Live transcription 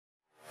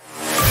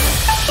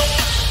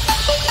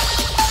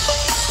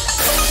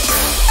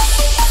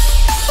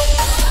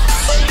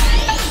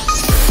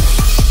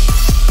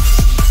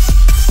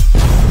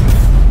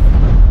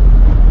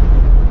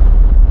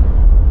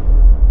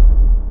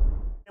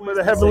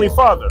Heavenly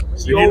Father.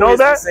 Did you know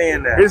that?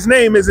 His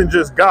name isn't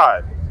just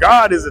God.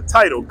 God is a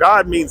title.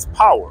 God means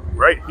power,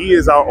 right? He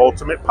is our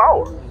ultimate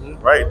power,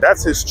 right?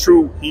 That's his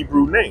true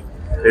Hebrew name,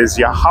 is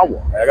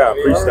Yahawah. I got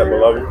a precept,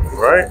 beloved.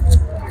 Right?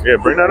 Yeah,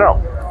 bring that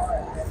out.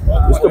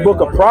 It's the book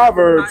of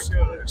Proverbs,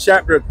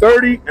 chapter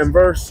 30 and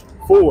verse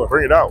 4.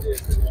 Bring it out.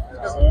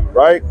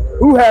 Right?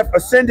 Who have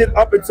ascended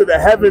up into the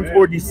heavens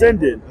or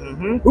descended?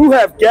 Who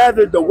have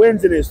gathered the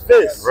winds in his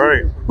fist?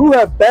 Right. Who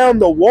have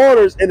bound the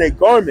waters in a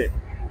garment?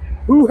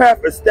 Who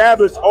have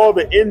established all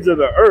the ends of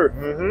the earth?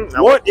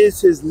 What is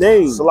his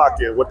name?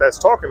 Salakia, what that's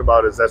talking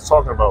about is that's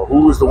talking about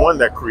who is the one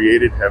that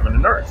created heaven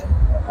and earth,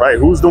 right?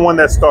 Who's the one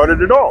that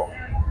started it all,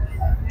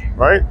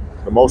 right?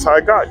 The Most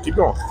High God. Keep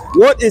going.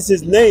 What is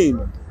his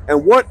name?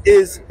 And what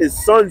is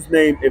his son's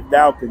name, if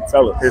thou can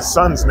tell us? His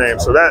son's name.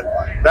 So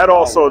that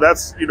also,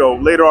 that's, you know,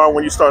 later on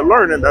when you start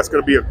learning, that's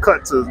going to be a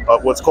cut to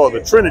what's called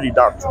the Trinity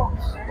doctrine,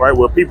 right?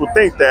 Where people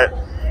think that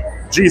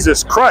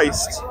Jesus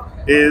Christ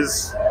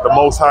is the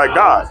Most High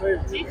God.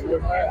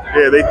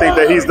 Yeah, they think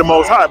that he's the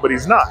Most High, but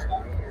he's not,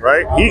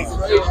 right?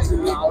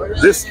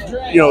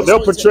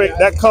 They'll portray,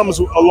 that comes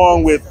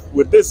along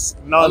with this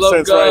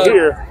nonsense right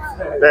here,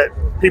 that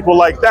people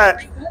like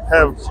that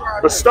have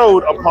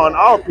bestowed upon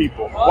our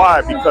people.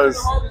 Why? Because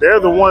they're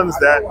the ones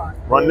that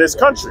run this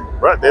country,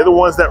 right? They're the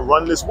ones that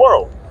run this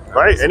world,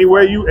 right?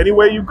 Anywhere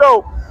you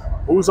go,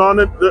 who's on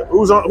the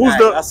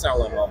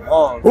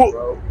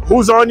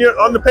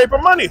paper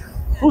money?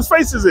 Whose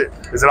face is it?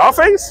 Is it our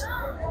face?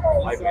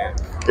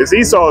 It's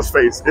Esau's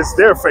face. It's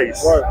their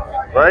face,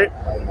 right?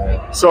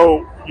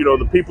 So, you know,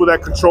 the people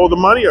that control the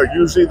money are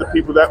usually the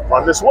people that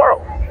run this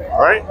world,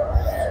 right?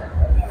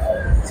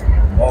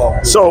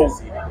 So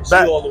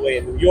that all the way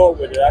in New York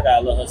with it. I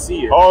gotta let her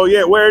see it. Oh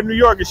yeah, where in New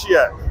York is she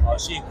at?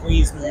 She in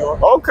Queens, New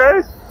York.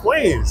 Okay,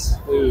 Queens.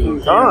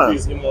 Queens. Huh?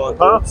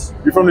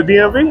 You from the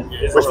DMV?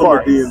 Yeah, which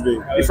part?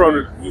 DMV. You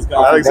from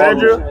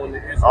Alexandria?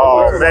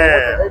 Oh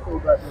man.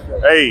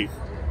 Hey,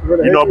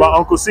 you know about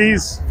Uncle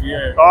C's?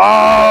 Yeah.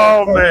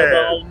 Oh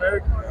man.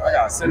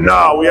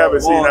 No, we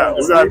haven't seen that.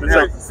 We're gonna have to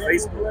check.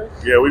 Facebook.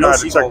 Yeah, we're gonna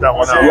have to check that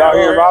one out. You out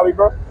here in Raleigh,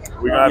 bro?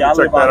 We're gonna have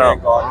to check that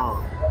out.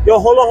 Yo,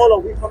 hold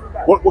on. We coming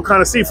back. What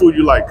kind of seafood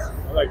you like?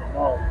 I like them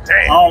all.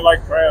 Damn. I don't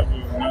like crab.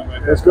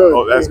 That's good.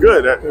 Oh, that's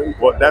good.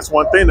 That's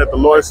one thing that the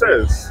Lord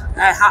says.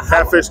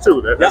 Catfish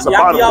too. That's a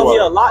bottom. Y'all be out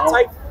here a lot,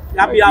 type.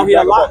 Y'all be out here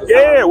a lot.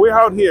 Yeah, we're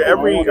out here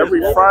every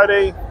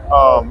Friday.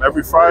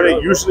 Every Friday,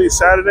 usually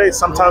Saturday.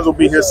 Sometimes we'll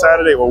be here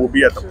Saturday, or we'll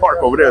be at the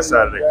park over there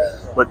Saturday.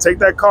 But take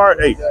that card.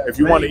 Hey, if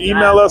you want to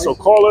email us or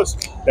call us,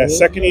 that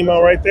second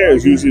email right there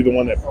is usually the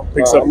one that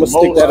picks up the most.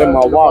 Stick that in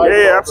my wallet.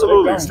 Yeah,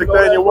 absolutely. Stick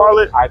that in your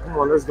wallet. All right, come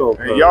on, let's go.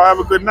 Hey, y'all have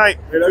a good night.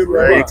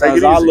 Hey, take it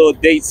easy. Our little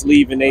dates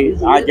leaving,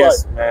 I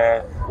guess,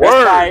 man.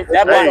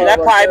 That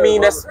probably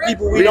mean that's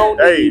people we don't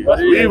need.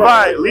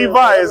 Hey,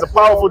 Levi is a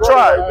powerful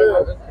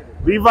tribe.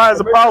 Levi is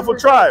a powerful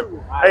tribe.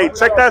 Hey,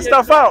 check that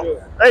stuff out.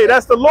 Hey,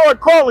 that's the Lord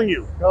calling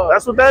you.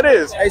 That's what that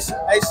is. Hey,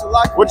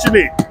 Salaki. What you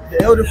need?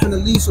 The elder from the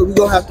lead, so we're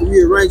going to have to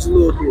rearrange a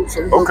little bit.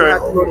 So we're going to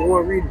have to go to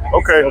one reading.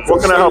 Okay,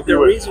 what can I help you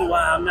with? The reason why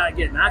I'm not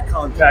getting eye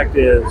contact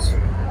is...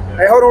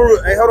 Hey, hold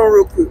on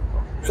real quick.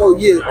 So,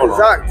 yeah,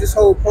 Zaaq, just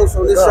hold post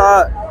on this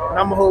side, and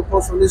I'm going to hold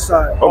post on this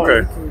side.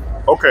 Okay.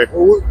 Okay.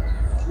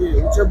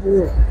 Yeah,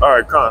 whichever one. All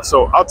right, Con.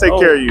 So I'll take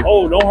care of you.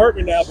 Oh, don't hurt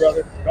me now,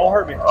 brother. Don't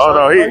hurt me. Oh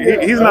no,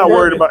 he's not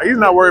worried about. He's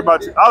not worried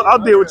about you. I'll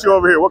deal with you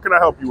over here. What can I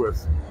help you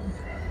with?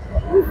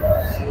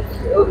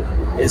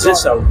 Is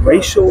this a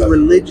racial,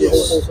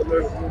 religious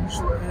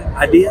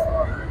idea?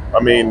 I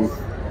mean,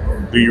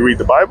 do you read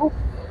the Bible?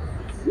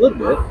 A little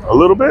bit. A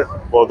little bit.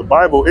 Well, the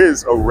Bible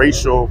is a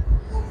racial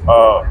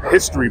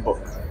history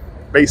book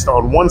based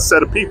on one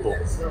set of people,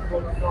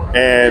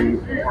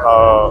 and.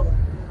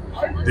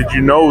 Did you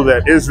know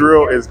that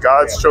Israel is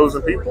God's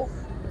chosen people?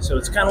 So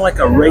it's kind of like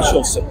a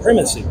racial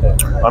supremacy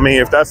thing. I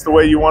mean, if that's the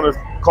way you want to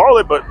call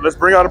it, but let's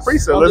bring out a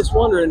precept. I'm just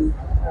wondering.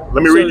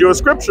 Let me read you a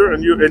scripture,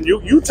 and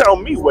you tell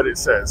me what it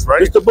says, right?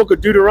 It's the book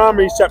of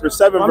Deuteronomy, chapter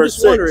 7, verse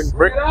 6.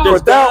 For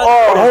thou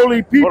art a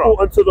holy people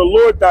unto the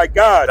Lord thy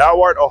God.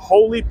 Thou art a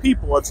holy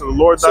people unto the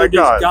Lord thy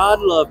God. So does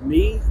God love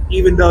me,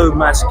 even though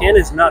my skin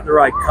is not the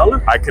right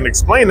color? I can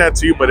explain that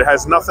to you, but it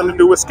has nothing to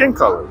do with skin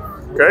color,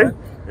 okay?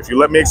 If you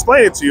let me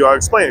explain it to you, I'll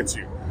explain it to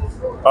you.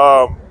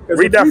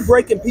 Read that. If you're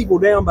breaking people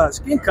down by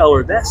skin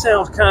color, that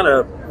sounds kind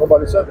of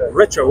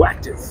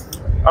retroactive.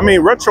 I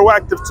mean,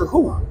 retroactive to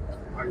who?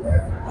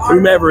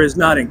 Whomever is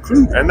not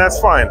included. And that's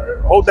fine.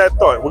 Hold that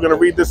thought. We're going to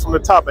read this from the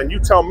top, and you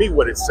tell me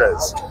what it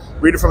says.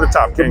 Read it from the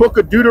top, King. The book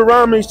of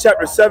Deuteronomy,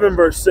 chapter 7,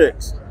 verse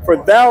 6. For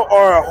thou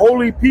art a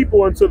holy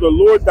people unto the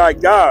Lord thy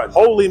God.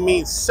 Holy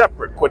means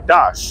separate,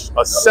 Quadash,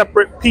 a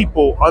separate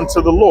people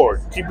unto the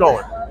Lord. Keep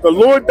going. The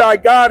Lord thy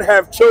God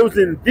hath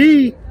chosen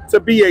thee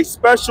to be a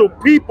special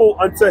people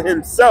unto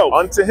himself.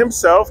 Unto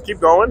himself.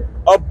 Keep going.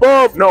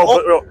 Above.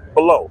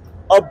 Below.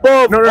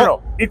 Above.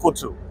 No. Equal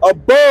to.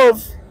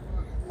 Above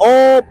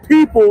all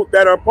people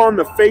that are upon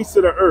the face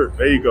of the earth.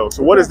 There you go.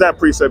 So what does that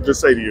precept just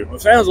say to you? Well,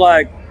 it sounds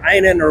like I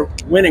ain't in the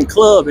winning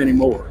club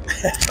anymore.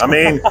 I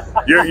mean,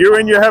 you're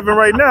in your heaven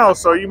right now,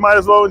 so you might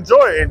as well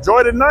enjoy it.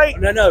 Enjoy the night.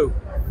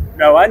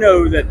 No, I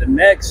know that the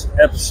next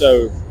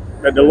episode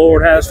that the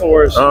Lord has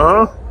for us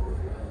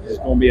is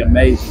going to be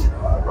amazing.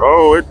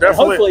 Oh, it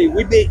definitely. Hopefully,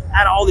 we be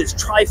out of all this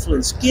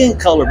trifling skin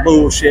color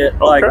bullshit.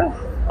 Like,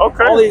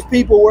 okay. All these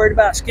people worried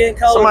about skin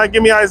color. Somebody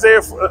give me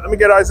Isaiah. Let me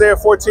get Isaiah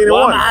 14 and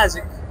 1. I'm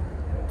Isaac.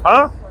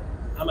 Huh?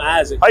 I'm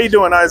Isaac. How you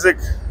doing, Isaac?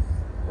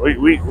 We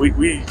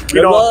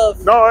don't.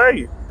 Love. No,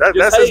 hey,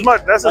 that's as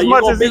much. That's as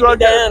much as you gonna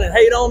get. Down and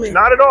hate on me.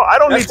 Not at all. I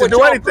don't need to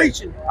do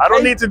anything. I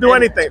don't need to do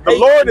anything. The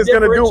Lord is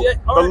gonna do.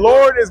 The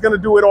Lord is gonna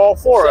do it all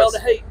for us.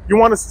 You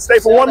want to stay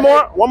for one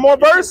more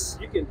verse?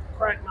 You can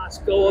crack my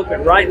skull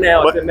open right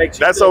now if it makes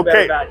you feel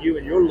better about you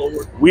and your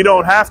Lord. We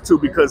don't have to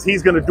because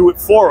He's gonna do it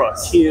for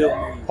us. Kill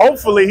me.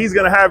 Hopefully, He's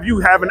gonna have you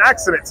have an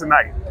accident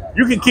tonight.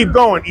 You can keep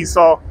going,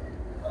 Esau.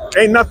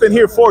 Ain't nothing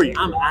here for you.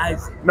 I'm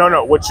Isaac.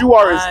 No. What you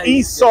are is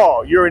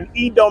Esau. You're an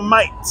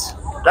Edomite.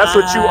 That's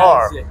what you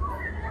are.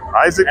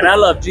 Isaac. And I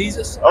love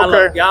Jesus. Okay. I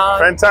love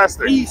God.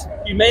 Fantastic. Peace,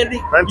 humanity.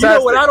 Fantastic. You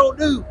know what I don't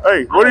do?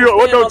 Hey,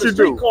 what don't you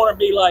do? Corner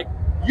be like,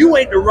 you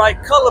ain't the right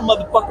color,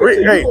 motherfucker.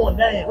 You going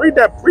down. Read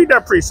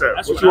that precept.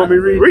 That's what you want me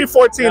to read? Read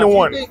 14 and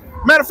 1.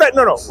 Matter of fact,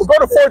 no. We'll go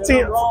to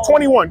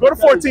 14:21. Go to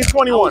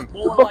 14:21.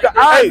 The book of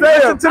Isaiah.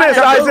 Listen to this,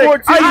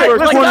 Isaac.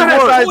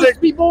 Isaac.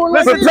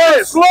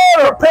 Prepare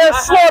slaughter. Prepare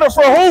slaughter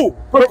for who?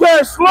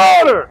 Prepare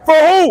slaughter for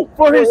who?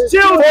 For his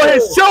children. For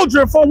his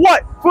children. For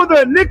what? For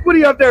the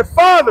iniquity of their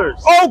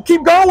fathers. Oh,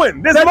 keep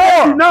going. There's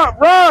more. Do not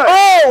run.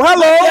 Oh,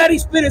 hello. Daddy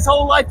spent his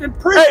whole life in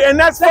prison. Hey, and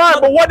that's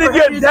fine. But what did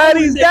your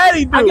daddy's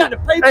daddy do? I got to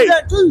pay for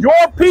that too.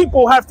 Your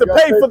people have to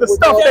pay for the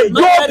stuff that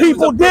your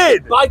people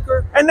did.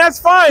 Biker. And that's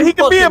fine. He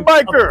can be a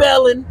biker.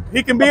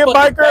 He can be a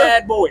biker.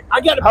 Bad boy. I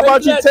got to pay How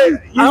about you take?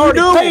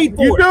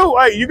 You do.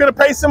 Hey, you're gonna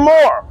pay some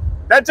more.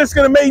 That's just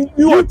gonna make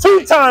you a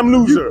two-time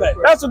loser.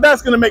 That's what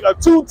that's gonna make, a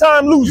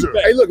two-time loser.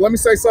 Hey, look, let me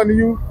say something to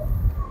you.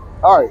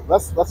 All right,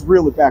 let's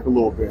reel it back a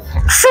little bit.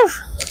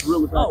 Let's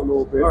reel it back a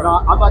little bit. Right.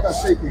 No, I'm not gonna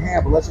shake your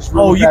hand, but let's just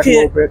reel it back a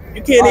little bit.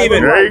 You can't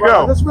even. There you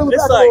go. Let's reel it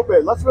back a little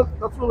bit. Let's reel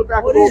it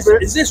back a little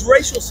bit. Is this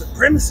racial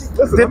supremacy?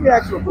 Listen, let me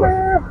ask you a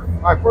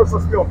question. All right, first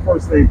let's be on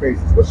first name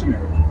basis. What's your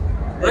name?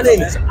 My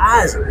name is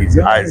Isaac. He's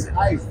Isaac.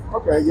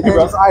 Okay, your name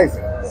is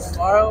Isaac.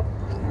 Tomorrow,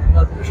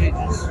 nothing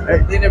changes.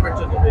 They never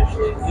took it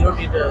visually. You don't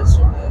need to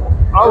assume that.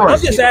 All right. I'm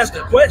just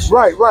asking questions.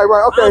 Right.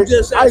 Okay. I'm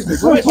just asking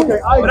questions. Okay,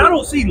 Isaac. But I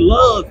don't see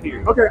love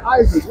here. Okay,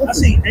 Isaac. Listen. I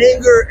see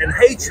anger and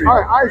hatred. All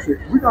right, Isaac.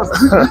 We're gonna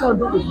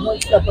do this one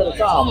step at a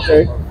time,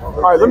 okay?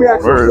 All right, let me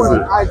ask you a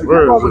question, Isaac.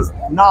 Romans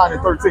 9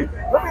 and 13.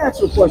 Let me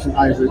ask you a question,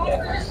 Isaac.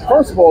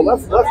 First of all,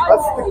 let's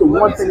stick to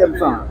one thing at a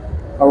time.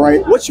 All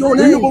right. What's your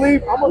name? Do you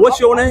believe? What's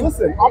your name?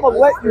 Listen, I'm gonna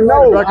let you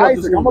know,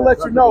 Isaac. I'm gonna let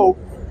you know.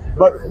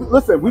 But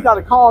listen, we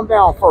gotta calm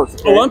down first.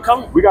 Okay? Oh, I'm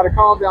coming. We gotta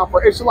calm down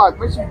first. Hey, Shalai,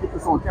 make sure you get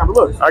this on camera.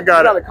 Look, I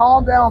got it. We gotta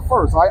calm down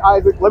first. All right,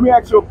 Isaac. Let me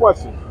ask you a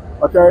question.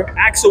 Okay.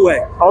 Axe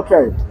away.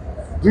 Okay.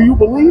 Do you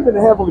believe in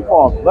the Heavenly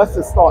Father? Let's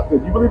just start there.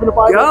 Do you believe in the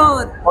Bible?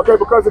 God. Okay,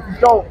 because if you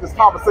don't, this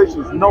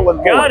conversation is null and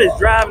void. God is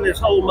driving this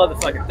whole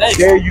motherfucking thing.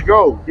 There you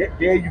go.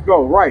 There you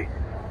go. Right.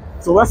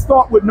 So let's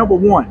start with number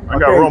one. I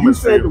got Romans.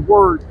 You said the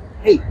word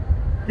hate.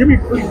 Give me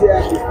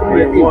Ecclesiastes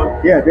 3 and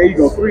 8. Yeah, there you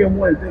go. 3 and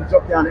 1, and then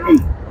jump down to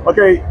 8.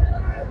 Okay.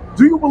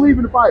 Do you believe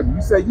in the Bible?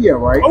 You said yeah,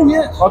 right? Oh,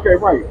 yes. Okay,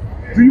 right.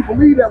 Do you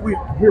believe that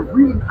we're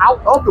reading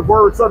out of the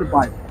words of the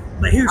Bible?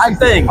 But here's the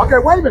thing. Okay,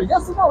 wait a minute.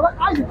 Yes or no?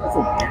 Isaac,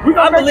 listen.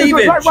 I believe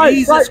in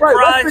Jesus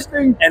Christ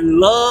and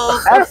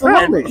love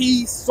Absolutely. and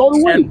peace So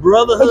do we. and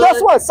brotherhood. But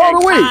guess what? So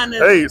do we.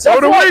 Hey, so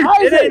do we.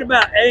 It ain't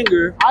about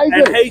anger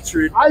and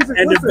hatred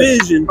and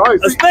division,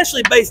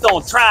 especially based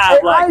on tribe.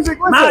 Hey, like Isaac,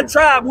 my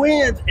tribe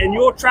wins and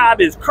your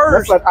tribe is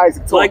cursed. Let's let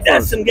Isaac talk like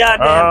that's some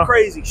goddamn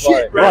crazy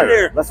shit right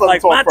there. Let's let like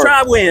him talk my first.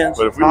 tribe wins.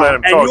 But if we let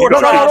him and talk, your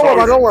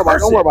tribe don't worry about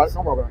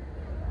it.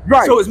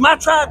 Right. So is my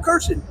tribe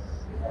cursing?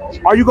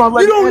 Are you gonna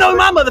let you don't know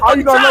my motherfucking tribe? Are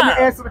you gonna let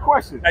me answer the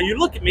question? Now you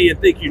look at me and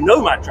think you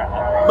know my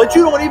tribe, but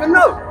you don't even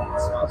know.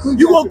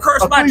 You gonna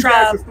curse my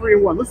tribe? Ecclesiastes 3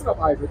 and 1. Listen up,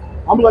 Isaac.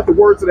 I'm gonna let the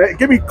words of that.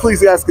 Give me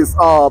Ecclesiastes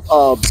 5,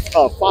 the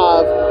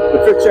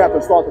 5th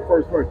chapter, start the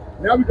first verse.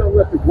 Now we're gonna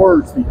let the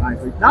words speak,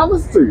 Isaac. Now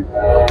listen to you.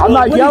 I'm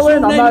not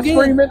yelling. I'm not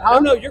screaming. Oh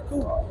no, you're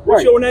cool.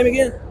 What's your name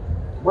again?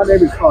 My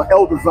name is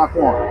Elder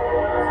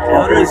Zaaqan.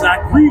 Elder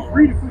Zaaqan.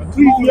 Read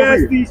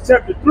Ecclesiastes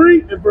chapter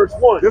 3 and verse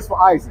 1. This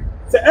for Isaac.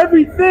 To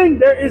everything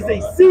there is a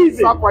season.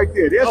 Stop right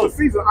there. There's a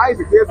season,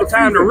 Isaac. There's a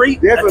time season. to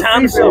reap. There's a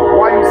time season.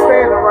 Why you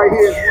standing right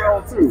here as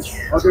well too?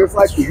 Okay, it's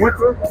like the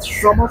winter,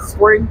 summer,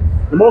 spring.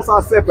 The Most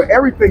High said for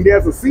everything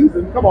there's a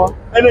season. Come on.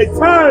 And a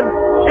time,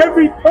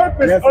 every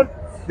purpose.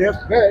 There's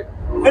that.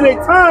 And a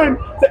time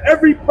to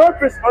every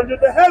purpose under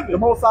the heaven. The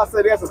Most High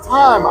said there's a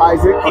time,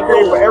 Isaac.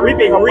 Okay, for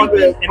everything under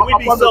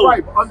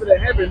the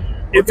heaven.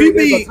 If you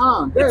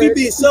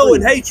be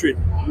sowing hatred,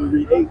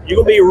 you're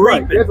gonna be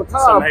reaping. There's a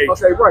time.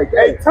 Okay, right.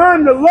 A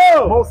time to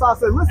love. Most High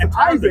said, listen,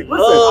 Isaac,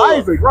 love.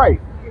 Isaac, right.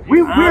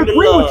 We agree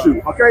with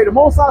you. Okay, the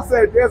Most High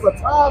said there's a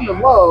time to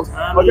love.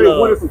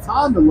 When it's a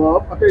time to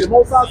love. Okay, the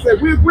Most High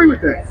said we agree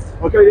with that.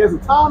 Okay, there's a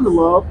time to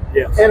love.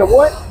 Yes. And a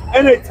what?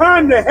 And a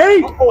time to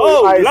hate.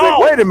 Oh, Isaac,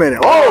 Lord. wait a minute.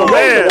 Oh,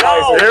 man.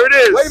 Isaac. There it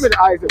is. Wait a minute,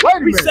 Isaac. Wait a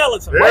minute. We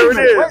selling some. There it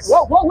is.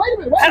 Wait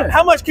a minute.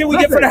 How much can we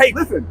get for the hate?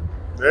 Listen.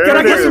 Can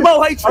I get some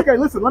more hatred? Okay,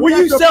 listen. Let me Will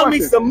you ask you a sell me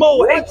question. some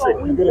more hatred?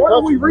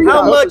 What do we read?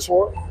 How much?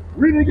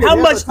 How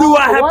much do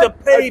I have to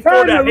pay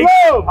for the hate?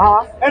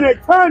 Love, and a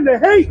turn to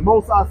hate.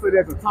 Most I say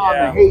there's a time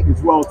to hate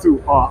as well too.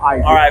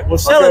 Isaac. All right. Well,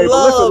 selling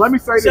love. Listen, let me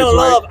say this. Selling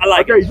love. I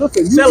like it.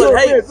 Listen. Selling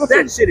hate. Listen,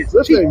 that shit is cheap.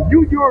 Listen,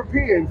 you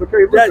Europeans.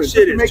 Okay. Listen. That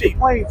shit is make cheap. it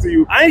plain to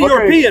you. I ain't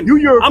European. You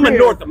European. I'm a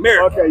North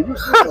American. Okay. You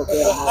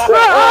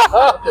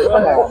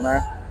come on,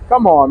 man.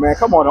 Come on, man.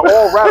 Come on.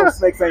 All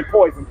rattlesnakes ain't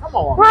poison. Come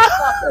on, man.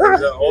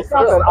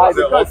 Stop that,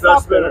 Isaac.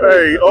 Stop that.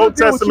 Hey, Old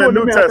Testament,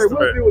 New Testament.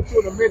 We'll deal with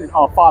you in a minute,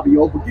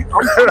 Fabio. But I'm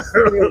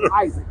saying with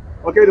Isaac.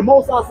 Okay, the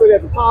Most High said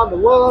there's a time to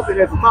love and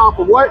there's a time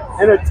for what?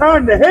 And a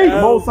turn to hate.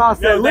 The Most High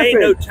said, there ain't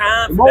listen. no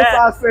time The for Most that.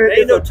 High said There ain't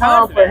it's no a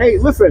time for for that.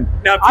 hate. Listen.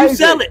 Now, if you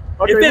sell it,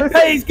 if it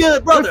pays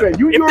good, brother, if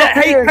that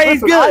hate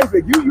pays good,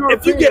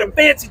 if you get a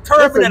fancy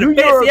turban and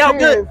a fancy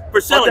outfit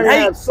for selling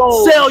hate,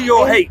 sell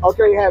your hate.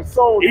 Okay, have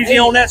sold. Easy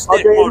on that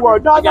stick, Okay,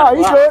 no,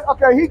 he good.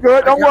 Okay, he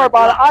good. Don't worry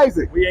about it,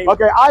 Isaac.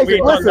 Okay,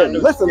 Isaac,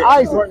 listen,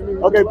 Isaac.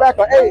 Okay, back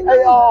up. Hey,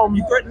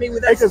 you threaten me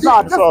with that stick?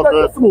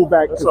 Let's move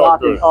back.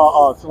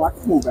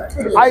 Let's move back.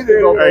 Isaac,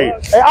 Hey,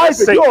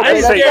 Isaac, Satan. you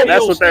okay? That's Satan.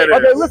 That's what that is.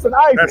 Okay, listen,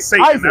 Isaac. That's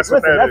Satan. Isaac, That's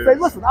what that is.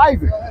 Listen,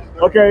 Isaac.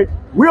 Okay,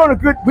 we're on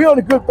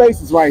a good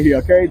basis right here.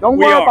 Okay, don't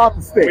worry about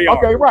the stick.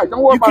 Okay, right.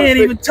 Don't worry about the stick.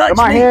 You can't even touch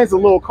my me. hand's a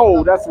little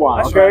cold. That's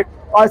why. Okay.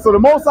 All right. So the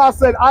Most High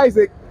said,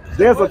 Isaac,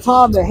 there's a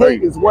time to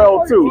hate as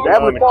well too. The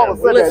Heavenly Father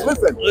said that.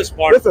 Listen.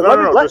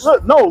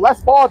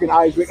 Let's bargain,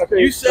 Isaac. Okay.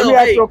 Let me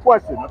ask you a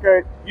question.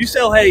 Okay. You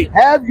sell hate.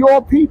 Have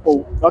your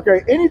people.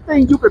 Okay.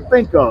 Anything you could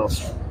think of.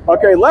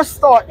 Okay. Let's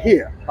start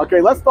here.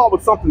 Okay. Let's start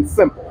with something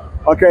simple.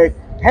 Okay.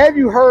 Have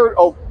you heard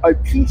of a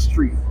peace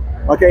treaty?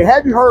 Okay.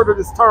 Have you heard of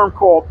this term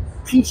called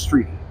peace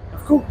treaty?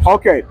 Of course.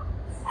 Okay.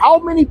 How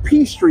many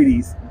peace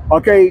treaties,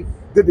 okay,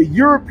 did the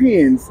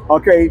Europeans,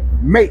 okay,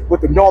 make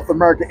with the North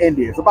American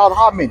Indians? About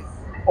how many?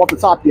 Off the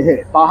top of your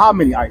head. About how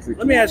many, Isaac?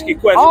 Let me ask you a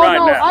question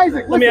now.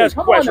 Isaac, Let me ask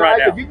you a question right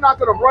now. You're not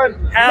going to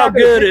run. How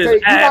good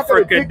is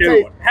Africa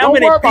doing? How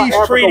many peace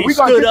treaties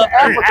stood up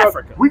in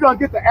Africa? We're going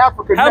to get to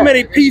Africa. How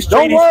many peace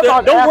treaties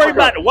stood? Don't worry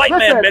about the white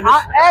man business.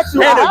 I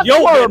actually have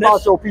to worry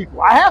about your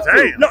people. I have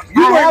to. No,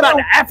 you worry about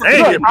the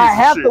African. I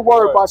have to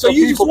worry about your people. So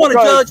you just want to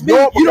judge me?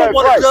 You don't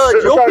want to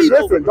judge your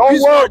people. You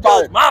just want to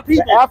judge my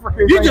people.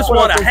 You just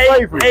want to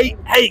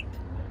hate.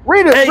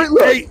 Read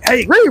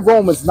it. Read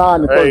Romans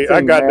 9 and 13. Hey,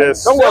 I got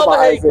this. Don't worry about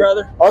Isaac.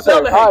 Brother. Okay,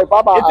 all right,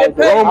 bye-bye, Isaac.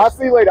 I'll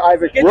see you later,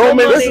 Isaac.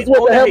 This is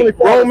what the Heavenly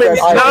Father Romans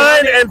says,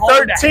 9 and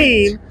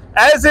 13,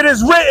 as it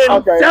is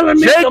written,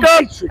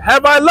 Jacob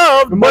have I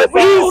loved, but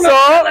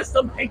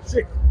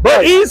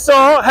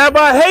Esau have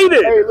I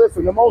hated. Hey,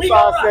 listen, the Most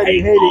High said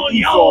he hated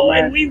Esau,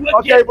 man.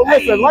 Okay, but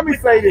listen, let me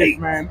say this,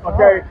 man.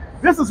 Okay.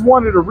 This is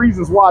one of the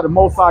reasons why the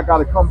Most High got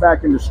to come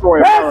back and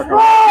destroy America.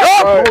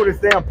 Throw this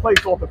damn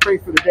place off the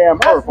face of the damn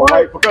earth, all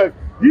right? Because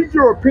these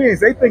Europeans,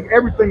 they think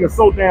everything is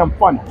so damn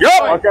funny.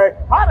 Okay?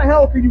 How the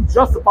hell can you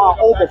justify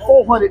over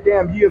 400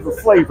 damn years of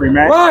slavery,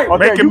 man? Okay,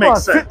 Make it make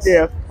sense. Sit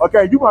there,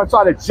 okay, you're going to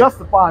try to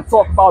justify and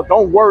talk about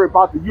don't worry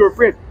about the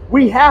Europeans.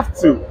 We have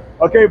to.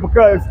 Okay,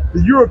 because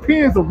the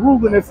Europeans are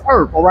ruling this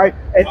earth, all right?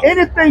 And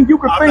anything you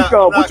can think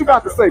of, what you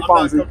got to say,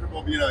 Fonzie? I'm not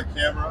comfortable being on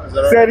camera. Is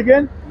that Say it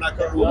again? I'm not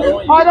comfortable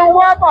being I don't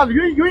worry about it.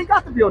 You ain't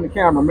got to be on the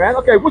camera, man.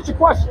 Okay, what's your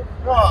question?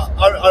 No, I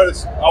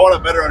want to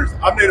better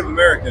understand. I'm Native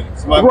American.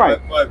 So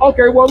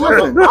Okay, well,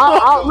 listen.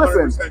 I'll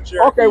listen.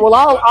 Okay, well,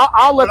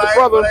 I'll let the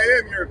brother. But I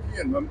am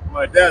European.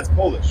 My dad's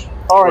Polish.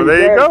 All right, well,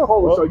 there you go.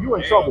 Polish, so you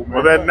in trouble, man.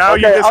 Well, then now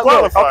you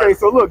disqualified. Okay,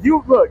 so look.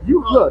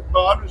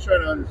 No, I'm just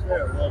trying to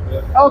understand a little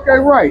bit. Okay,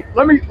 right.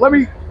 Let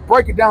me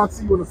break it down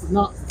to you in a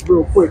synopsis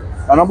real quick,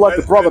 and I'm let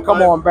the brother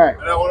come on back.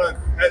 And I want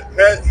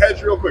to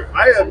hedge real quick.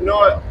 I have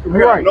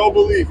no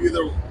belief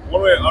either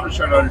one way. I'm just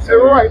trying to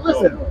understand. Right.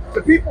 Listen,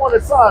 the people on the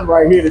side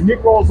right here, the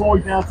Negroes all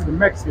the way down to the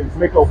Mexicans,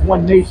 make up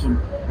one nation,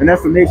 and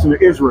that's the nation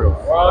of Israel.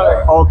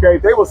 Right. Okay,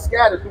 they were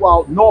scattered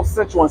throughout North,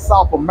 Central, and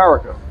South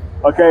America.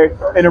 Okay,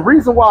 and the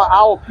reason why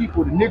our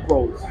people, the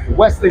Negroes, the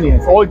West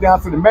Indians, all the way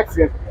down to the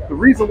Mexicans, the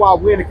reason why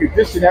we're in the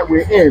condition that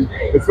we're in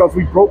is because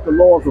we broke the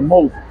laws of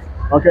Moses.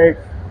 Okay.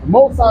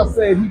 Moses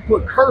said he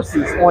put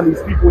curses on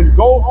these people. When you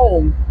go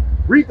home,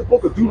 read the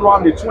book of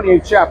Deuteronomy,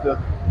 28th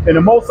chapter, and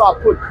the Most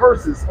High put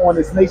curses on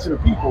this nation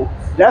of people.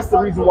 That's the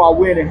reason why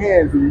we're in the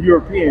hands of the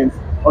Europeans,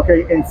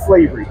 okay, in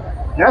slavery.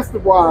 That's the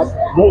why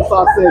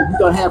Moses said we're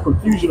going to have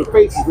confusion of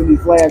faces in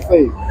these last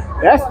days.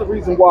 That's the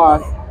reason why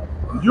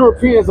the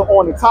Europeans are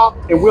on the top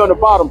and we're on the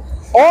bottom.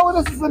 All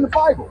of this is in the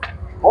Bible.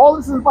 All of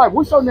this is in the Bible.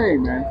 What's your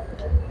name, man?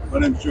 My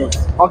name's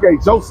Joseph. Okay,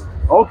 Joseph.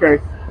 Okay.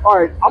 All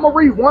right, I'm gonna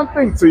read one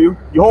thing to you.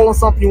 You holding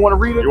something? You want to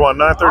read it? You want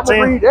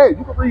 913? Hey,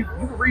 you can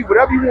read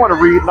whatever you want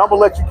to read, and I'm gonna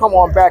let you come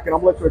on back and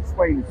I'm gonna let you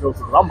explain it,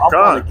 Joseph. I'm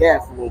on the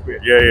gas a little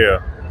bit.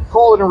 Yeah.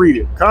 Call it and read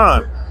it.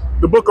 Khan,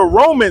 the book of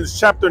Romans,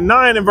 chapter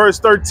 9 and verse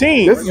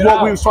 13. This is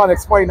what we was trying to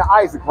explain to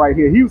Isaac right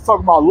here. He was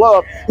talking about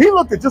love. He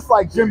looked at just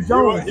like Jim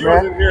Jones,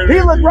 man.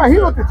 He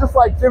looked at just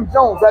like Jim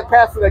Jones, that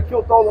pastor that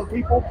killed all them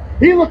people.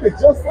 He looked at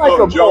just like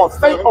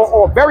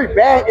a very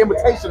bad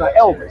imitation of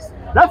Elvis.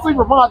 That's what he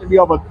reminded me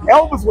of.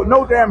 Elvis with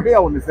no damn hair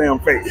on his damn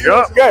face.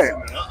 Yep.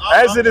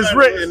 As it is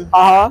written,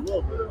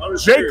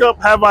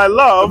 Jacob have I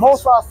loved. The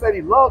Most High said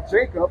he loved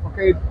Jacob,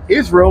 okay,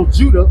 Israel,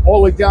 Judah, all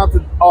the way down to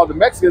the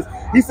Mexicans.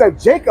 He said,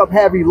 Jacob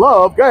have he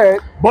loved, go ahead.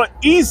 But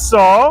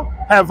Esau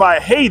have I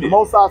hated. The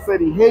Most High said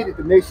he hated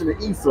the nation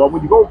of Esau.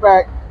 When you go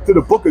back to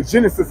the book of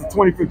Genesis, the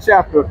 25th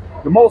chapter,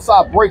 the Most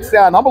High breaks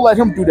down. I'm going to let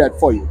him do that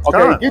for you,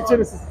 okay? Get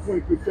Genesis, the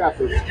 25th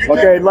chapter,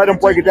 okay? Let him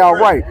break it down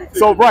right.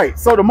 So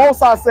the Most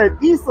High said,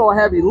 Esau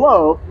have he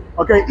loved,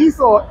 okay?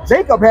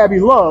 Jacob have he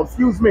loved,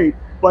 excuse me,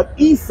 but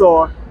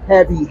Esau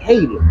have he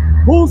hated.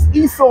 Who's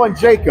Esau and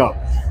Jacob?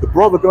 The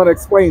brother going to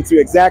explain to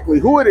you exactly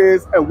who it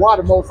is and why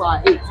the Most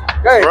High hates.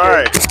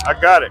 Right, I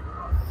got it.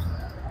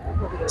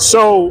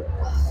 So,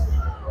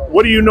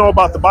 what do you know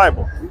about the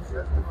Bible?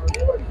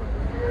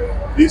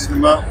 Decent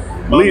amount.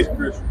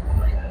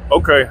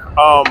 Okay.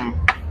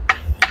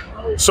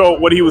 So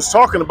what he was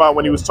talking about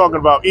when he was talking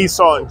about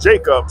Esau and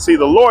Jacob, see,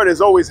 the Lord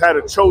has always had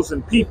a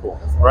chosen people,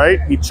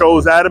 right? He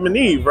chose Adam and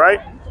Eve,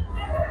 right?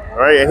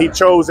 And he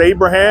chose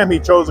Abraham. He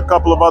chose a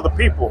couple of other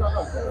people.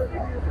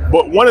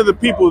 But one of the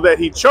people that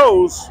he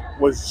chose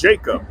was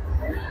Jacob.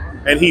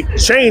 And he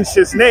changed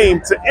his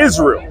name to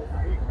Israel,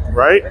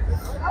 right?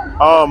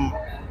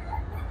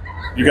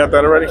 You got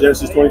that already?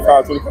 Genesis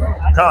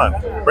 25:25.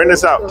 Con, bring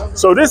this out.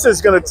 So this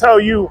is going to tell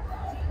you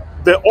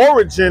the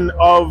origin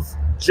of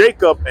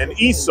Jacob and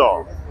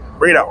Esau.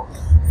 Bring it out.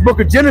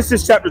 Book of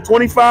Genesis, chapter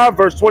 25,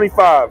 verse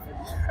 25.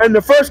 And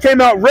the first came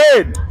out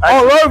red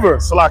all over.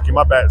 Salaki,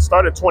 my bad.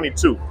 Start at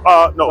 22.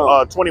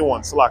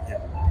 21. Salaki.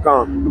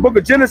 The book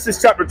of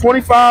Genesis, chapter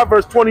 25,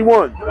 verse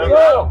 21.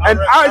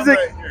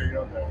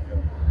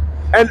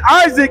 And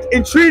Isaac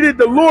entreated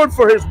the Lord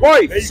for his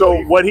wife.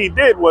 So what he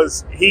did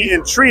was he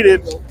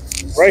entreated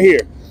right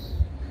here,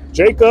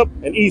 Jacob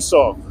and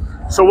Esau.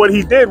 So what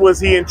he did was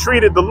he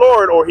entreated the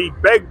Lord, or he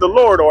begged the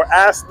Lord, or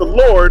asked the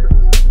Lord.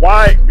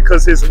 Why?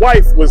 Because his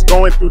wife was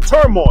going through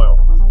turmoil.